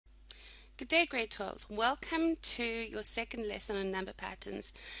Good day, grade 12s. Welcome to your second lesson on number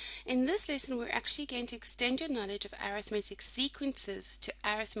patterns. In this lesson, we're actually going to extend your knowledge of arithmetic sequences to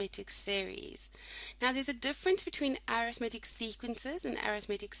arithmetic series. Now, there's a difference between arithmetic sequences and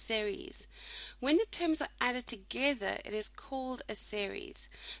arithmetic series. When the terms are added together, it is called a series.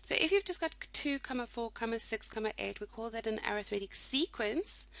 So if you've just got 2, 4, 6, 8, we call that an arithmetic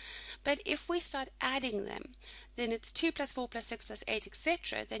sequence. But if we start adding them, then it's 2 plus 4 plus 6 plus 8,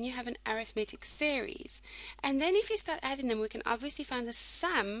 etc. Then you have an arithmetic series. And then if you start adding them, we can obviously find the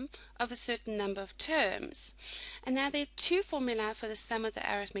sum of a certain number of terms. And now there are two formulae for the sum of the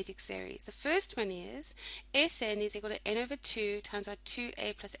arithmetic series. The first one is Sn is equal to n over 2 times our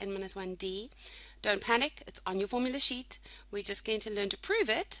 2a plus n minus 1d. Don't panic, it's on your formula sheet. We're just going to learn to prove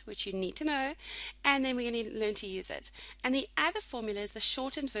it, which you need to know, and then we're going to learn to use it. And the other formula is the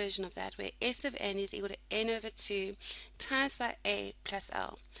shortened version of that, where S of n is equal to n over 2 times by a plus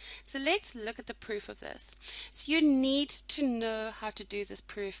l. So let's look at the proof of this. So you need to know how to do this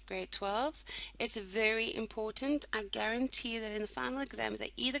proof, grade 12s. It's very important. I guarantee you that in the final exams, they're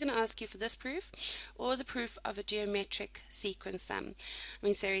either going to ask you for this proof or the proof of a geometric sequence sum,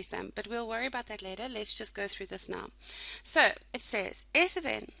 series sum. But we'll worry about that later. Let's just go through this now. So it says S of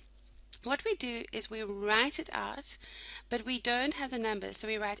n. What we do is we write it out, but we don't have the numbers. So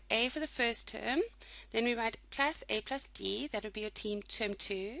we write a for the first term, then we write plus a plus d, that would be your term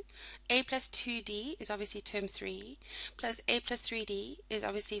 2. A plus 2d is obviously term 3, plus a plus 3d is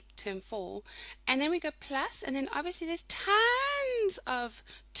obviously term 4. And then we go plus, and then obviously there's tons of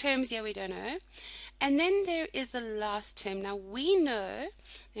terms here we don't know. And then there is the last term. Now we know,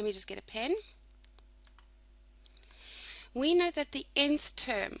 let me just get a pen. We know that the nth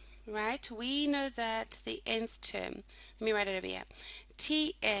term, right? We know that the nth term, let me write it over here.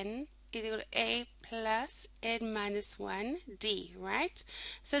 Tn is equal to a plus n minus 1 d, right?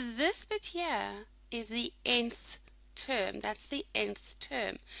 So this bit here is the nth term. That's the nth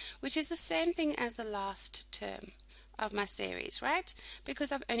term, which is the same thing as the last term of my series, right?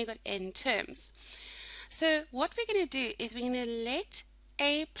 Because I've only got n terms. So what we're going to do is we're going to let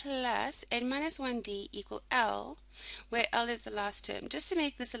a plus n minus 1d equal l, where l is the last term, just to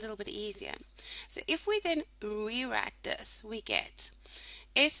make this a little bit easier. So if we then rewrite this, we get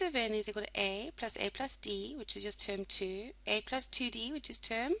S of n is equal to a plus d, which is just term 2, a plus 2d, which is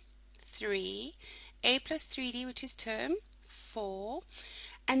term 3, a plus 3d, which is term 4,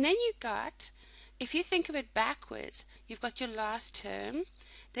 and then you got, if you think of it backwards, you've got your last term,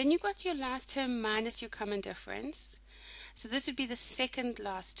 then you've got your last term minus your common difference. So this would be the second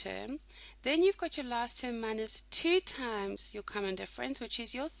last term. Then you've got your last term minus 2 times your common difference, which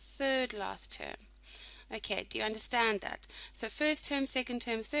is your third last term. Okay, do you understand that? So first term, second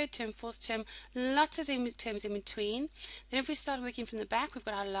term, third term, fourth term, lots of terms in between. Then if we start working from the back, we've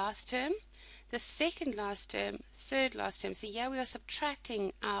got our last term, the second last term, third last term. So here we are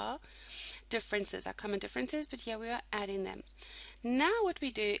subtracting our differences, our common differences, but here we are adding them. Now what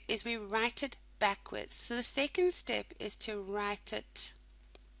we do is we write it backwards. So the second step is to write it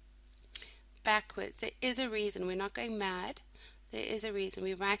backwards. There is a reason. We're not going mad. There is a reason.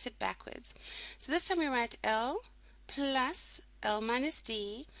 We write it backwards. So this time we write L plus L minus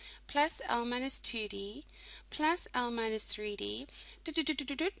D plus L minus 2D plus L minus 3D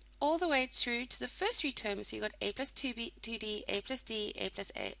all the way through to the first three terms. So you've got A plus 2D, A plus D, A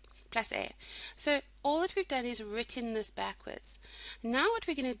plus A. Plus a. So all that we've done is written this backwards. Now what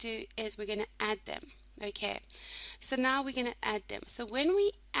we're going to do is we're going to add them. Okay, so now we're going to add them. So when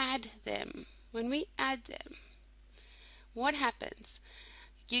we add them, what happens?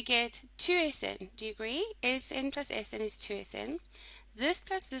 You get 2Sn. Do you agree? Sn plus Sn is 2Sn. This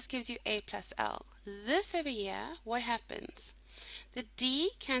plus this gives you a plus l. This over here, what happens? The d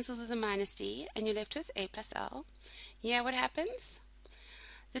cancels with a minus d and you're left with a plus l. Yeah, what happens?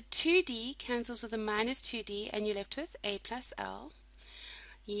 The 2d cancels with a minus 2d and you're left with a plus l.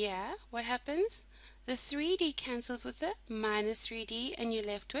 Yeah, what happens? The 3d cancels with the minus 3d and you're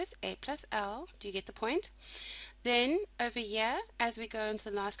left with a plus l. Do you get the point? Then over here, as we go into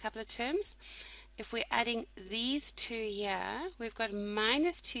the last couple of terms, if we're adding these two here, we've got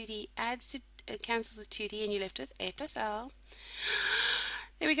minus 2d adds to cancels with 2d and you're left with a plus l.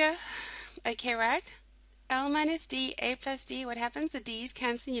 There we go. Okay, right? L minus D, A plus D, what happens? The D's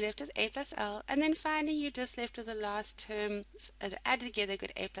cancel, you're left with A plus L. And then finally, you're just left with the last term added together,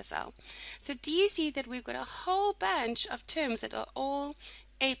 got A plus L. So do you see that we've got a whole bunch of terms that are all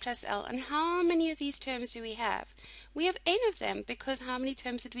A plus L? And how many of these terms do we have? We have n of them, because how many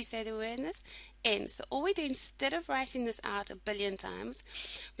terms did we say there were in this? N. So all we do, instead of writing this out a billion times,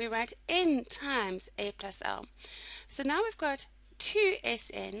 we write n times A plus L. So now we've got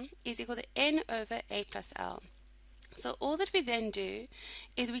 2Sn is equal to n over a plus l. So all that we then do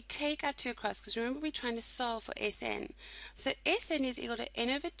is we take our 2 across, because remember we're trying to solve for Sn. So Sn is equal to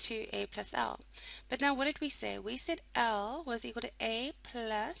n over 2a plus l. But now what did we say? We said l was equal to a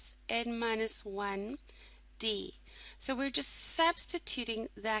plus n minus 1 d. So we're just substituting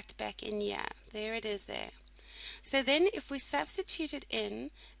that back in here. There it is there. So then if we substitute it in,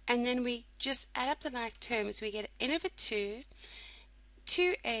 and then we just add up the like terms, we get n over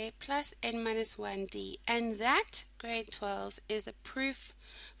 2a plus n minus 1d, and that, grade 12s, is the proof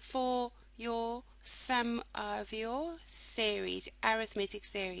for your sum of your series, arithmetic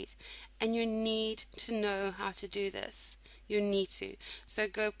series, and you need to know how to do this. You need to. So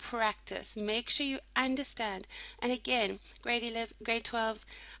go practice. Make sure you understand. And again, grade 12s,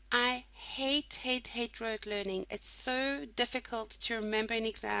 I hate rote learning. It's so difficult to remember in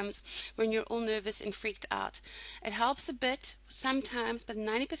exams when you're all nervous and freaked out. It helps a bit sometimes, but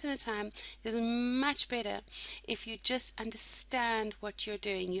 90% of the time it is much better if you just understand what you're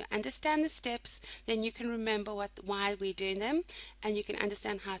doing. You understand the steps, then you can remember why we're doing them, and you can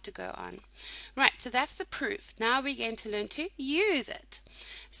understand how to go on. Right, so that's the proof. Now we're going to learn to use it.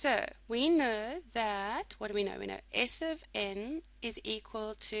 So we know that, what do we know? We know S of n is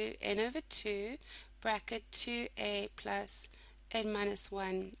equal to n over 2 bracket 2a plus n minus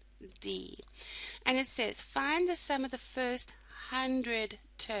 1d. And it says find the sum of the first 100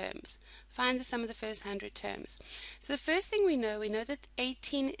 terms. Find the sum of the first 100 terms. So the first thing we know that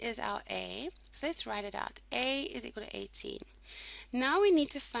 18 is our a. So let's write it out. A is equal to 18. Now we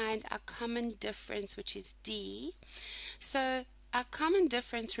need to find our common difference, which is d. So our common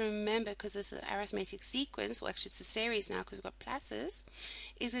difference, remember, because this is an arithmetic sequence, well actually it's a series now because we've got pluses,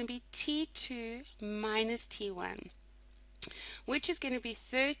 is going to be t2 minus t1, which is going to be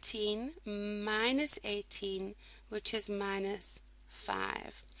 13 minus 18, which is minus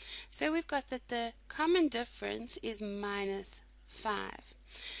 5. So we've got that the common difference is minus 5.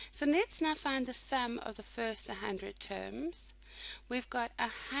 So let's now find the sum of the first 100 terms. We've got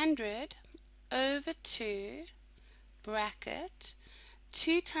 100 over 2 bracket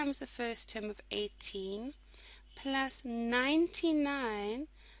 2 times the first term of 18 plus 99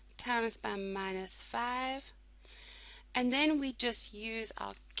 times by minus 5, and then we just use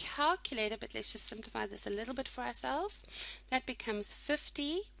our calculator, but let's just simplify this a little bit for ourselves. That becomes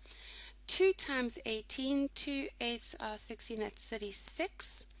 50. 2 times 18, 2 8s are 16, that's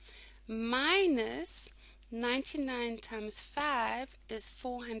 36, minus 99 times 5 is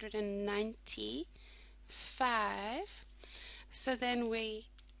 495. So then we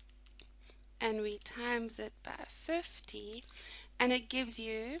times it by 50, and it gives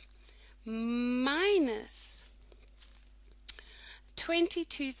you minus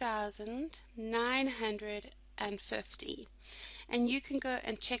 22,950. And you can go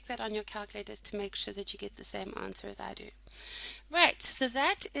and check that on your calculators to make sure that you get the same answer as I do. Right, so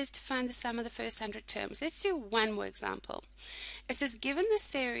that is to find the sum of the first 100 terms. Let's do one more example. It says, given the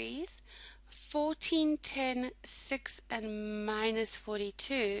series 14, 10, 6, and minus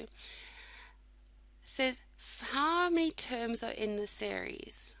 42, says how many terms are in the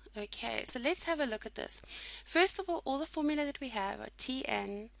series? Okay, so let's have a look at this. First of all the formula that we have are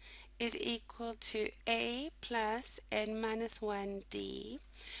Tn is equal to a plus n minus 1d.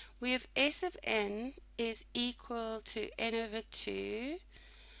 We have S of n is equal to n over 2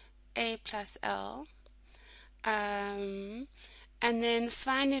 a plus l. And then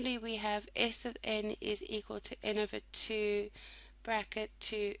finally we have S of n is equal to n over 2 bracket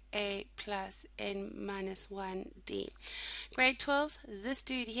 2a plus n minus 1d. Grade 12s, this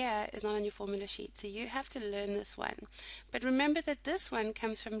dude here is not on your formula sheet, so you have to learn this one. But remember that this one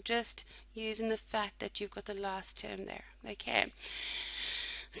comes from just using the fact that you've got the last term there. Okay,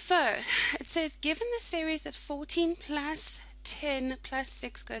 so it says given the series that 14 plus 10 plus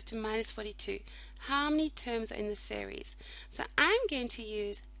 6 goes to minus 42, how many terms are in the series? So I'm going to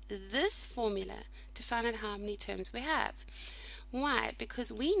use this formula to find out how many terms we have. Why?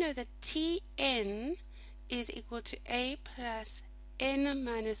 Because we know that Tn is equal to a plus n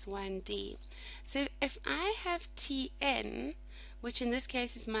minus 1d. So if I have Tn, which in this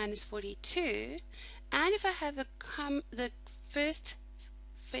case is minus 42, and if I have the first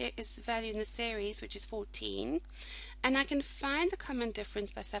value in the series, which is 14, and I can find the common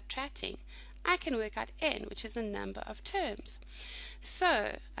difference by subtracting, I can work out n, which is the number of terms.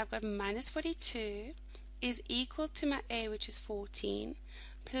 So I've got minus 42 is equal to my a, which is 14,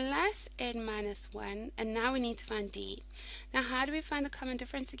 plus n minus 1, and now we need to find d. Now how do we find the common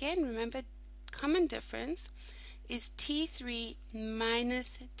difference again? Remember, common difference is t3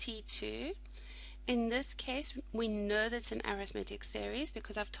 minus t2. In this case, we know that's an arithmetic series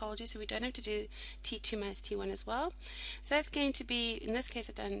because I've told you, so we don't have to do T2 minus T1 as well. So that's going to be, in this case,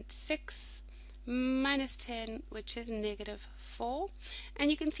 I've done 6 minus 10, which is negative 4.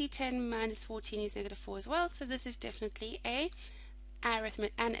 And you can see 10 minus 14 is negative 4 as well. So this is definitely an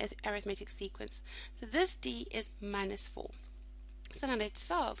arithmetic sequence. So this D is minus 4. So now let's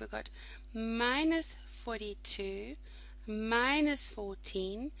solve. We've got minus 42 minus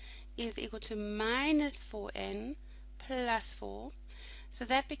 14 is equal to minus 4n plus 4. So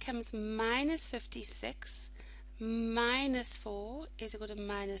that becomes minus 56 minus 4 is equal to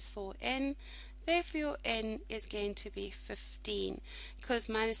minus 4n. Therefore, your n is going to be 15, because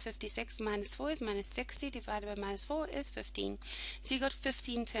minus 56 minus 4 is minus 60, divided by minus 4 is 15. So you got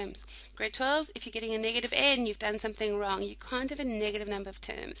 15 terms. Grade 12s, if you're getting a negative n, you've done something wrong. You can't have a negative number of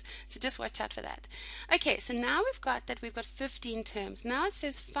terms. So just watch out for that. Okay, so now we've got 15 terms. Now it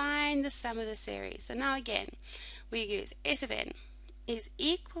says find the sum of the series. So now again, we use S of n is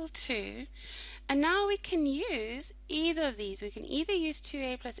equal to, and now we can use either of these. We can either use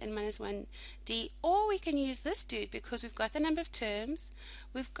 2a plus n minus 1d, or we can use this dude because we've got the number of terms.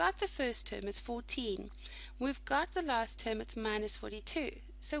 We've got the first term, it's 14. We've got the last term, it's minus 42.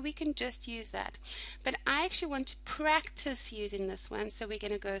 So we can just use that. But I actually want to practice using this one, so we're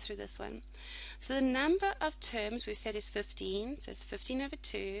going to go through this one. So the number of terms we've said is 15, so it's 15 over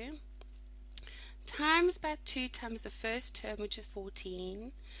 2. Times by 2 times the first term, which is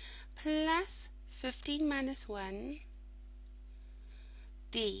 14, plus 15 minus 1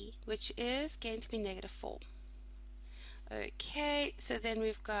 d, which is going to be negative 4. Okay, so then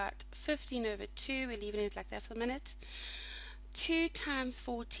we've got 15 over 2, we're leaving it like that for a minute. 2 times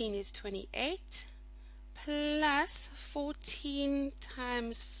 14 is 28, plus 14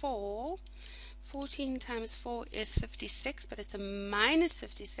 times 4. 14 times 4 is 56, but it's a minus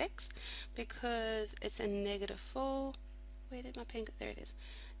 56 because it's a negative 4. Where did my pen go? There it is.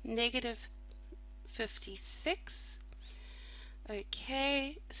 Negative 56.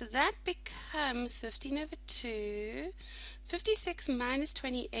 Okay, so that becomes 15 over 2. 56 minus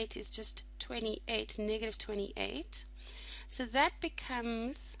 28 is just 28, negative 28. So that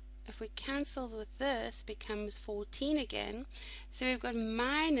becomes, if we cancel with this, becomes 14 again. So we've got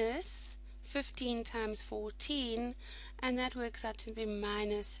minus 15 times 14, and that works out to be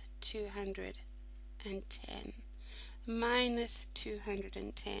minus 210. Minus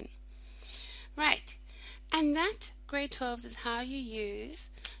 210. Right, and that, grade 12s, is how you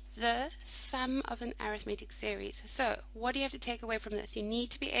use the sum of an arithmetic series. So what do you have to take away from this? You need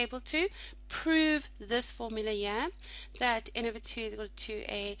to be able to prove this formula here, that n over 2 is equal to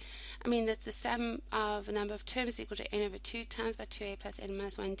 2a, that the sum of a number of terms is equal to n over 2 times by 2a plus n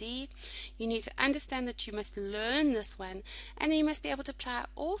minus 1d. You need to understand that you must learn this one, and then you must be able to apply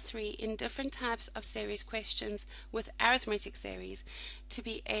all three in different types of series questions with arithmetic series to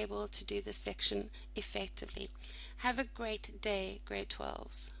be able to do this section effectively. Have a great day, grade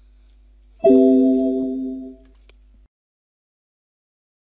 12s.